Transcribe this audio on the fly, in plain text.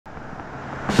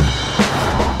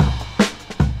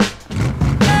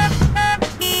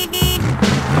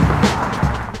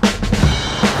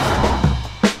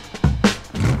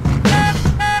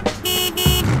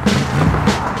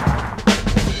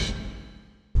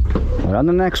We're on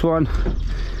the next one.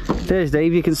 There's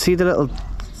Dave. You can see the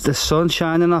sun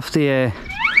shining off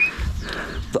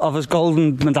of his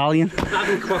golden medallion. I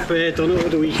haven't quite done it over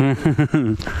the weekend.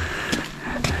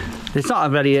 It's not a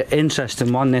very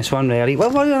interesting one, this one, really.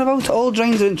 Well, what are you on about? All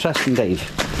drains are interesting, Dave.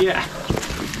 Yeah.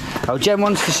 Oh, Jen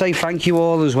wants to say thank you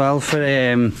all as well for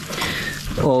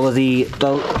all of the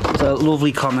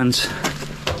lovely comments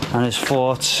and his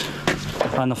thoughts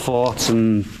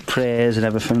and prayers and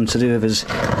everything to do with his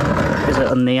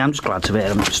little knee. I'm just glad to hear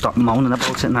him stop moaning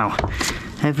about it now.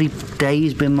 Every day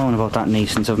he's been moaning about that knee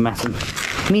since I've met him.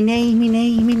 Me knee, me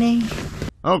knee, me knee.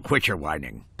 Oh, quit your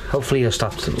whining. Hopefully he'll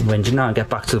stop whinging now and get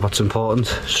back to what's important,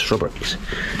 strawberries.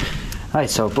 Right,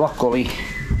 so Block Gully.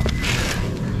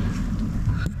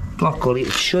 Block Gully,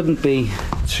 it shouldn't be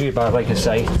too bad, like I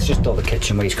say. It's just all the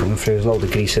kitchen waste coming through, there's a load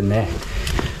of grease in there.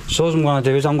 So what I'm going to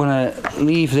do is I'm going to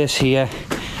leave this here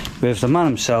with the man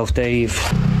himself, Dave.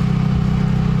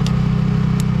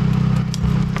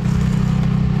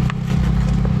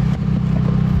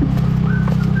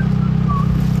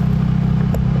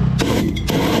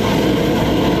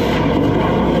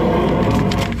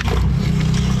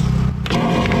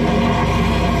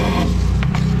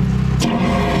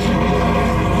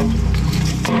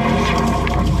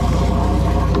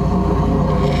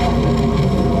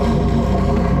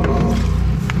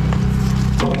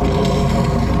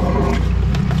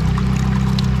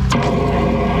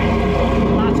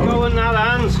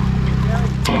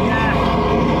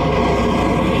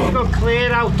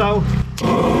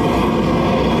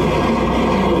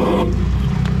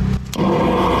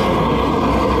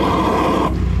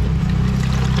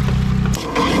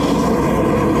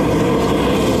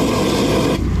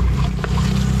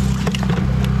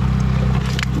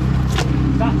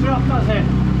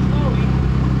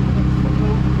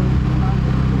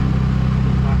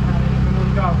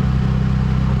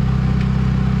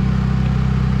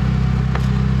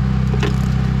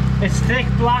 It's thick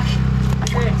black.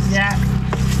 Yes. Yeah.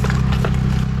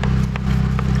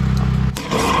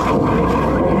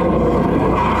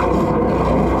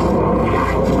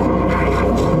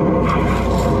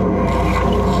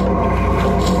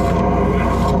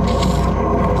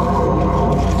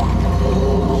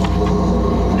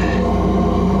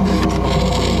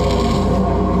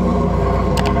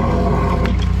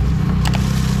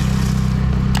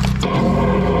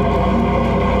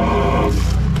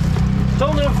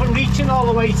 All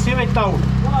the way to it though.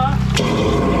 What?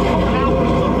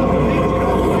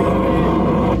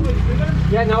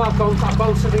 Yeah, no, I've gone to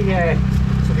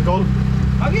the gun.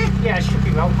 Have you? Yeah, it should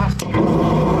be well past.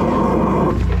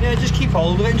 Yeah, just keep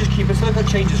hold of it and just keep it so it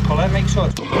changes colour, make sure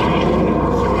it's... Yeah,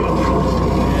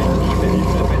 keep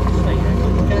it a bit straight.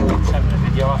 Get a 7 minute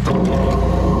video after.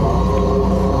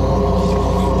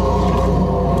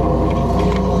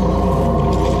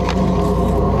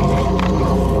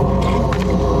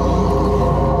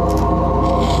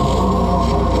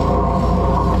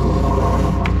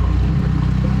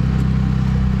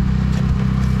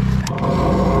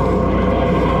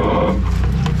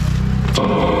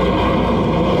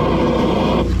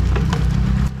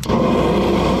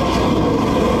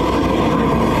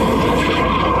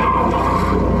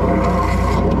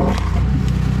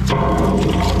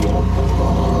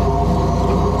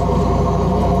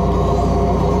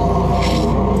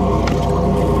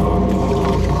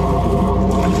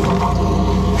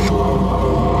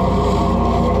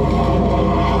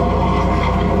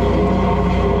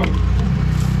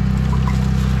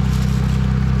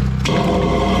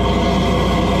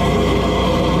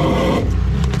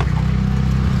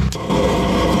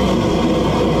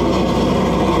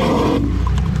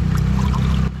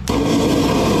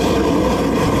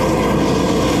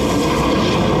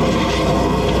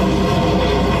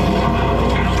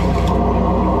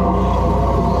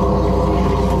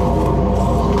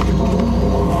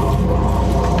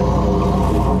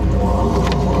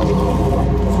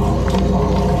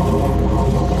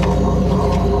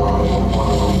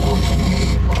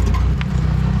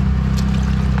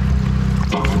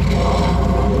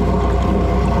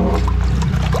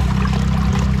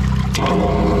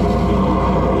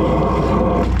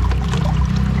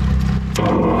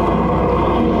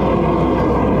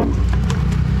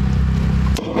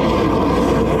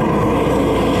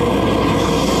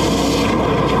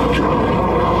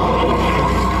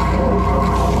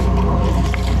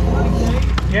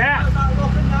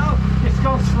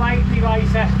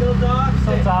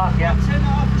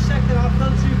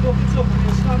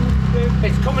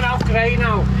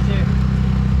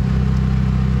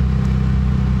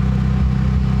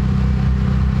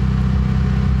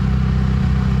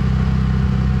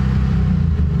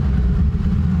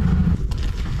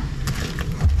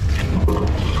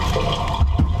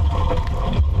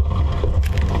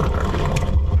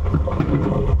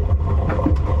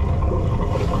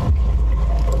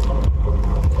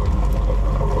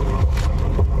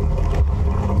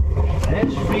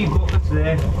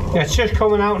 there. Yeah, it's just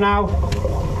coming out now.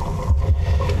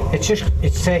 It's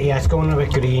yeah, it's going a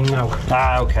bit green now.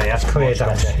 Ah, okay, that's Cleared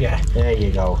out, yeah. There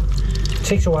you go. It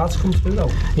takes a while to come through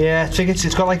though. Yeah, I think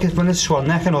it's got like when it's swan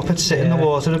necking up, it's sitting in the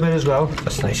water a bit as well.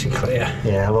 That's nice and clear.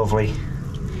 Yeah, lovely.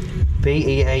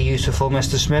 BEA useful,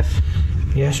 Mr. Smith.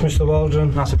 Yes, Mr.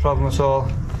 Waldron. Not a problem at all.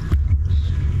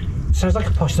 Sounds like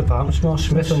a posh department store,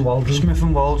 Smith and Waldron. Smith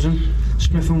and Waldron.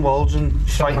 Smith and Waldron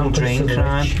fighting drain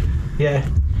crime. Yeah.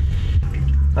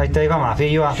 Right, Dave, I'm happy. Are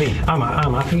you happy? I'm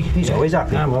happy. He's always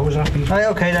happy. I'm always happy. Right,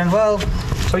 okay then. Well,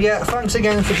 so yeah, thanks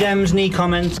again for Gem's neat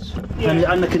comments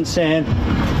and the concern.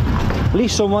 At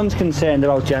least someone's concerned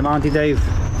about Gem, aren't you, Dave?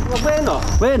 Well, we're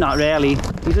not. We're not really.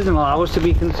 He doesn't allow us to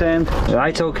be concerned.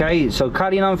 Right, okay. So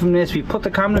carrying on from this, we put the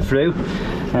camera through,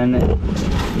 and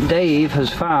Dave has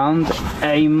found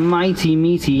a mighty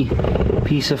meaty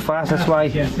piece of fat. That's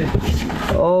why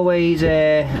always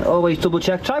double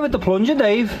check. Try with the plunger,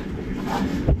 Dave.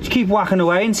 Just keep whacking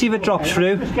away and see if it drops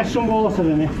through. Just get some water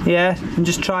in it. Yeah, and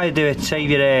just try to do it. Save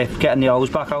you getting the hose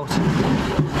back out.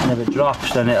 And if it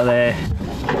drops, then it'll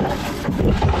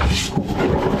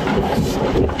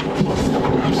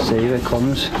see if it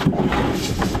comes.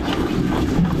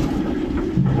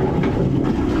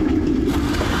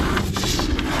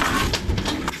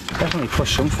 Definitely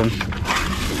push something.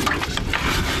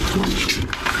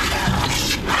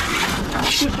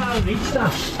 Just out of reach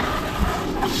that.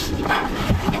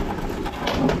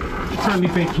 Tiny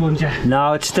big plunger.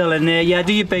 No, it's still in there. Yeah,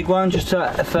 do your big one just for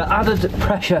added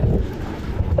pressure.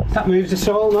 That moves the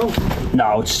soil, no?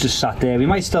 No, it's just sat there. We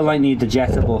might still need the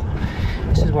jetter, but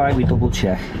this is why we double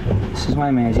check. This is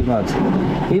my Mersey Rod.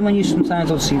 Even when you sometimes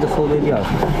don't see the full video.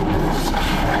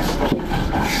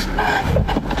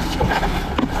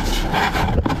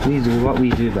 We do what we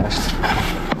do best.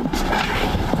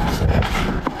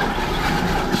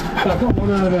 I've got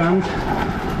one out of the hand.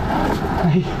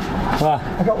 Hey, What?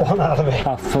 I got one out of it.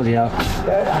 Oh, bloody hell.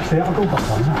 Yeah, actually, I'll go back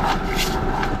on that.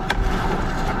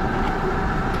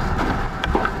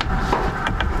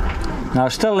 No,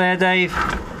 still there, Dave.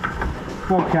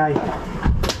 Okay.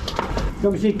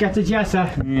 Obviously, get the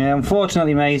jetter. Yeah,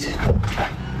 unfortunately, mate.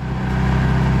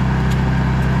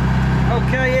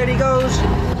 Okay, here he goes.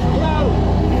 Whoa!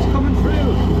 It's coming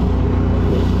through.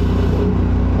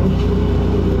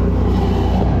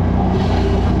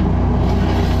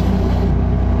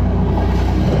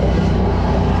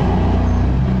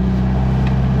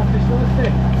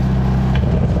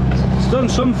 It's done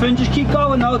something. Just keep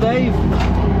going now, Dave.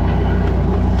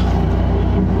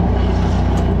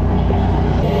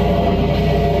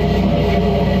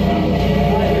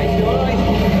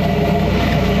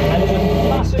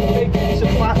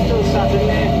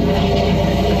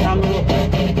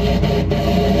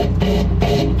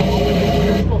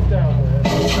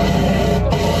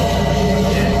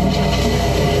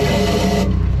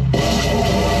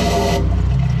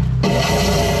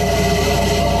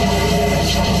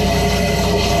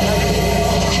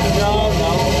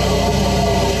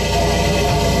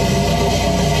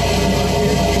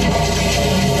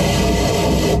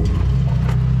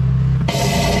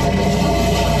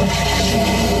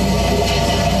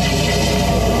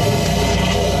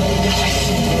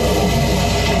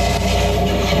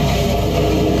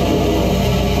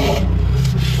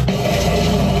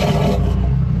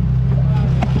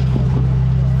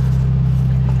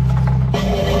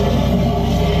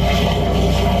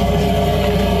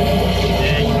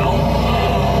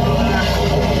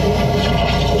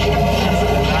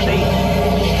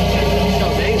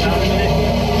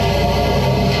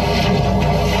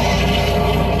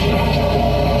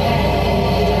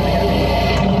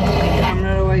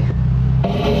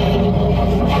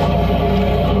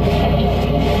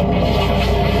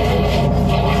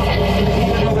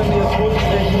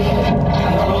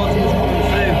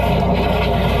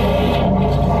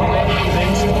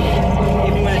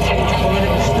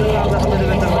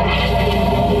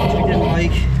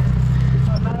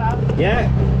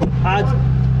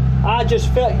 I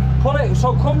just put it,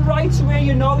 so come right to where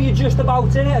you know you're just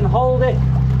about in it and hold it.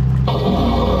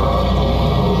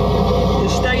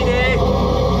 Just stay there.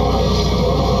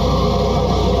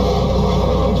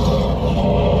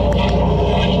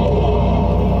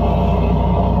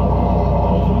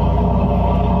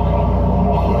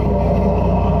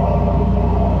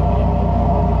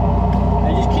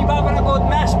 And just keep having a good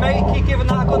mess, mate. Keep giving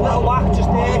that a good little whack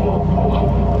just there.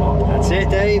 That's it,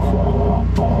 Dave.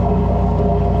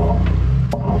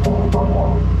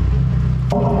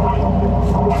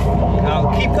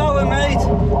 Now keep going, mate.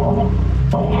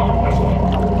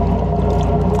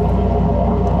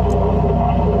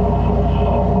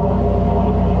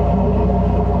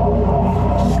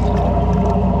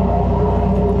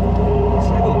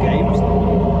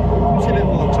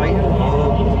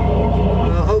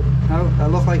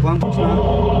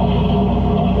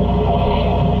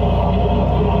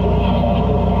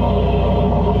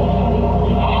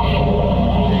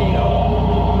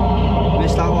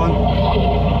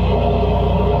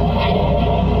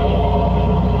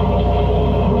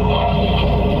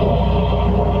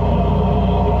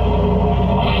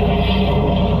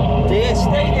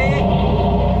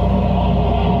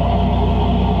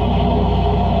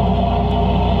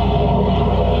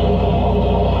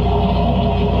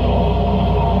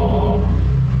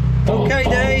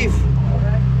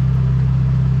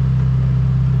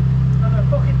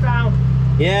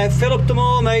 fill up them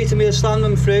all, mate, and we'll stand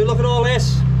them through. Look at all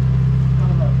this.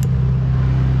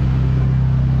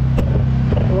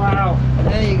 Wow,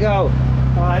 there you go.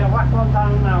 Alright, I'll whack one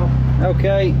down now.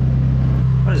 Okay.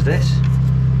 What is this?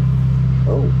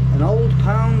 Oh, an old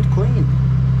pound coin.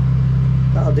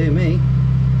 That'll do me.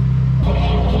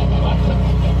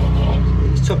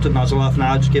 He's took the nozzle off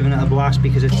now, just giving it a blast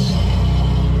because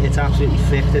it's absolutely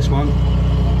thick, this one.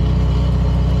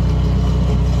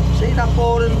 See that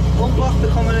boring unblock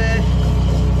becoming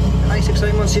nice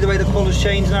excitement. See the way the colours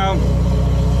change now.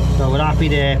 So we're happy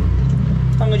there.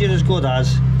 As long as you're as good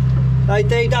as. Right,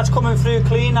 Dave, that's coming through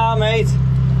clean now, mate.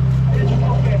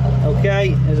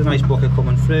 Okay, there's a nice bucket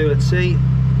coming through. Let's see.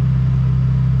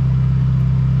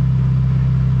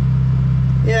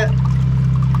 Yeah.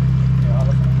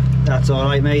 That's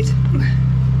alright, mate.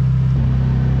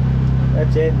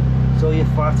 That's it. It's all your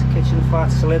fat, kitchen fat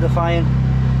solidifying.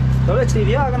 So literally, if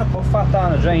you are going to put fat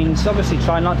down the drains, obviously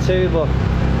try not to, but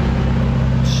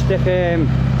stick a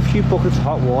few buckets of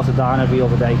hot water down every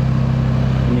other day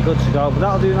and you're good to go. But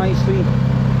that'll do nicely.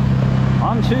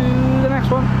 On to the next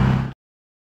one.